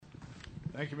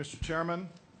Thank you, Mr. Chairman.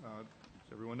 As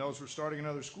everyone knows, we're starting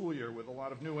another school year with a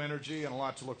lot of new energy and a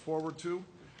lot to look forward to.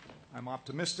 I'm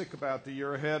optimistic about the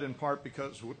year ahead, in part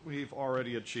because of what we've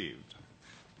already achieved.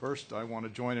 First, I want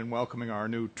to join in welcoming our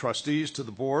new trustees to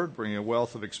the board, bringing a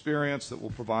wealth of experience that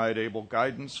will provide able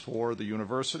guidance for the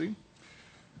university.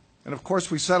 And of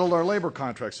course, we settled our labor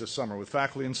contracts this summer with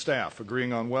faculty and staff,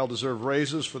 agreeing on well-deserved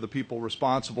raises for the people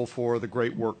responsible for the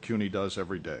great work CUNY does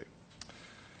every day.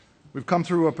 We've come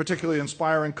through a particularly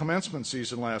inspiring commencement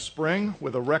season last spring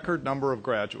with a record number of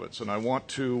graduates, and I want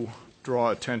to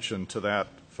draw attention to that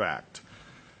fact.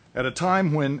 At a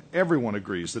time when everyone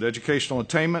agrees that educational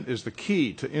attainment is the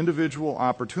key to individual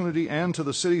opportunity and to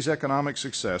the city's economic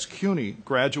success, CUNY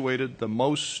graduated the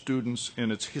most students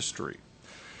in its history.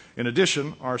 In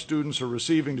addition, our students are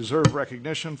receiving deserved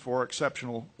recognition for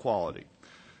exceptional quality.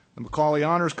 The Macaulay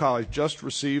Honors College just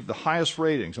received the highest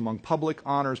ratings among public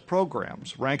honors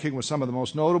programs, ranking with some of the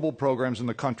most notable programs in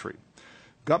the country.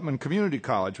 Gutman Community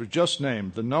College was just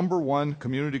named the #1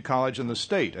 community college in the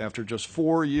state after just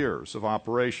 4 years of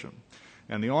operation.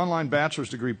 And the online bachelor's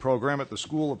degree program at the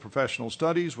School of Professional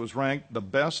Studies was ranked the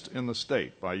best in the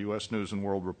state by U.S. News &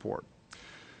 World Report.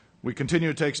 We continue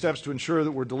to take steps to ensure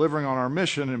that we're delivering on our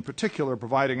mission, in particular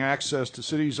providing access to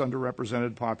cities'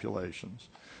 underrepresented populations.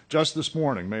 Just this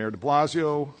morning, Mayor de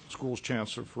Blasio, school's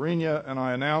Chancellor Farina, and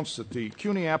I announced that the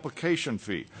CUNY application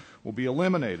fee will be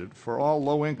eliminated for all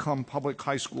low-income public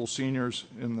high school seniors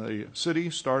in the city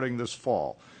starting this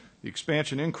fall. The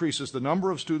expansion increases the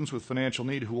number of students with financial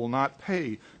need who will not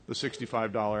pay the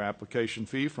 $65 application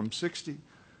fee from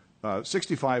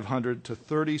 6,500 to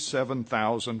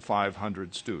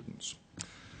 37,500 students.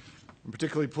 I'm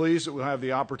particularly pleased that we'll have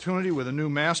the opportunity with a new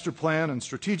master plan and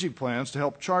strategic plans to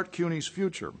help chart CUNY's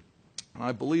future.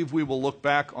 I believe we will look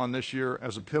back on this year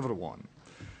as a pivotal one.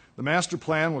 The master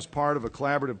plan was part of a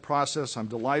collaborative process. I'm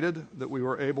delighted that we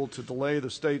were able to delay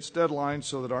the state's deadline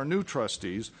so that our new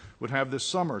trustees would have this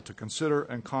summer to consider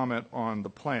and comment on the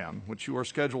plan, which you are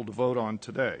scheduled to vote on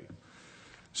today.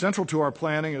 Central to our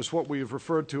planning is what we have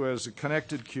referred to as a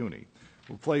connected CUNY.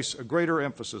 We'll place a greater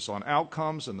emphasis on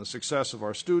outcomes and the success of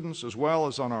our students, as well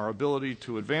as on our ability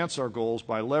to advance our goals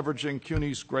by leveraging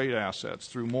CUNY's great assets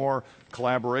through more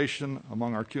collaboration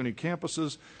among our CUNY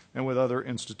campuses and with other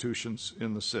institutions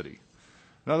in the city.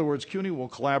 In other words, CUNY will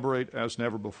collaborate as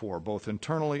never before, both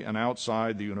internally and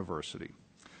outside the university.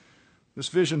 This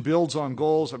vision builds on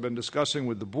goals I've been discussing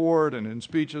with the board and in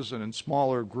speeches and in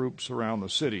smaller groups around the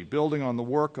city, building on the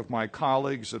work of my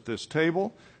colleagues at this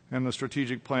table and the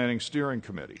Strategic Planning Steering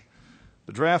Committee.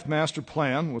 The draft master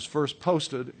plan was first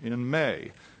posted in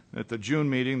May. At the June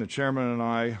meeting, the chairman and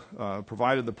I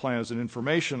provided the plan as an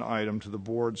information item to the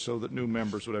board so that new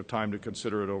members would have time to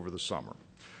consider it over the summer.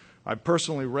 I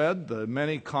personally read the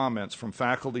many comments from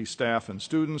faculty, staff, and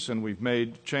students, and we've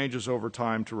made changes over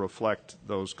time to reflect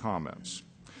those comments.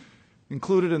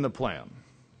 Included in the plan,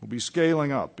 we'll be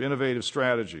scaling up innovative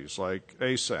strategies like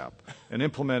ASAP and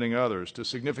implementing others to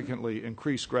significantly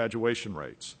increase graduation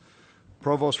rates.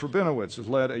 Provost Rabinowitz has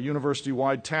led a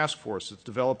university-wide task force that's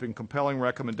developing compelling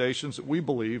recommendations that we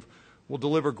believe will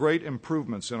deliver great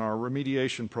improvements in our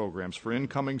remediation programs for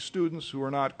incoming students who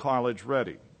are not college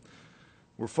ready.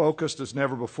 We're focused as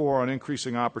never before on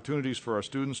increasing opportunities for our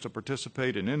students to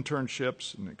participate in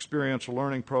internships and experiential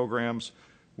learning programs,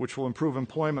 which will improve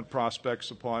employment prospects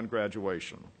upon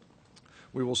graduation.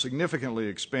 We will significantly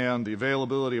expand the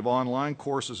availability of online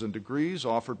courses and degrees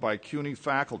offered by CUNY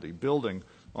faculty, building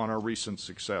on our recent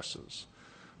successes.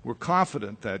 We're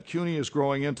confident that CUNY is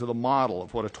growing into the model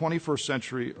of what a 21st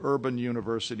century urban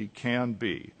university can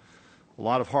be. A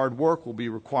lot of hard work will be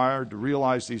required to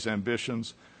realize these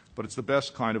ambitions, but it's the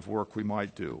best kind of work we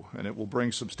might do, and it will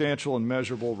bring substantial and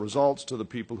measurable results to the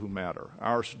people who matter,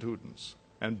 our students,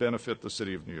 and benefit the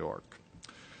City of New York.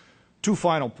 2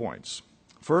 final points.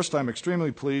 First, I'm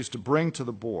extremely pleased to bring to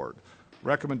the board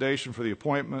recommendation for the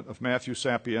appointment of Matthew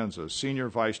Sapienza, Senior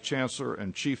Vice Chancellor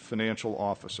and Chief Financial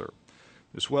Officer.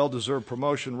 This well-deserved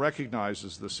promotion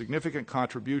recognizes the significant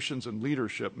contributions and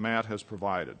leadership Matt has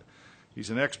provided. He's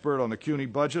an expert on the CUNY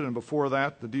budget and before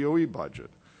that, the DOE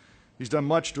budget. He's done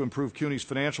much to improve CUNY's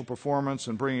financial performance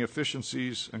and bringing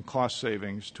efficiencies and cost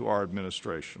savings to our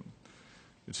administration.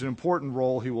 It's an important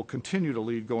role he will continue to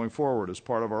lead going forward as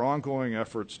part of our ongoing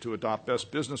efforts to adopt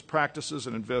best business practices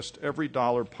and invest every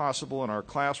dollar possible in our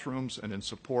classrooms and in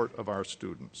support of our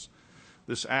students.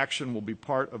 This action will be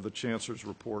part of the Chancellor's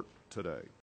report today.